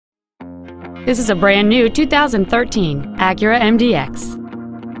This is a brand new 2013 Acura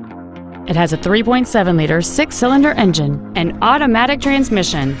MDX. It has a 3.7-liter 6-cylinder engine, an automatic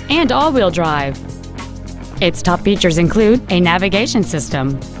transmission, and all-wheel drive. Its top features include a navigation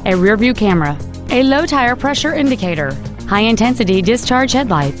system, a rear-view camera, a low-tire pressure indicator, high-intensity discharge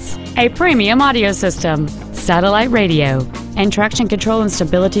headlights, a premium audio system, satellite radio, and traction control and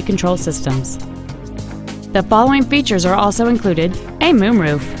stability control systems. The following features are also included: a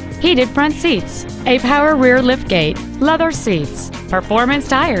moonroof, heated front seats, a power rear liftgate, leather seats, performance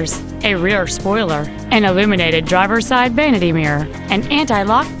tires, a rear spoiler, an illuminated driver's side vanity mirror, an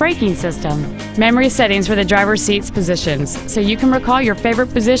anti-lock braking system, memory settings for the driver's seat's positions so you can recall your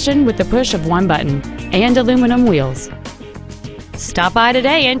favorite position with the push of one button, and aluminum wheels. Stop by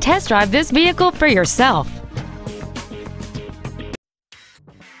today and test drive this vehicle for yourself.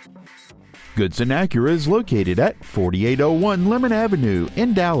 Goodson Acura is located at 4801 Lemmon Avenue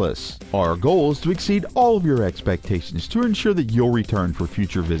in Dallas. Our goal is to exceed all of your expectations to ensure that you'll return for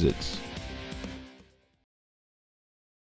future visits.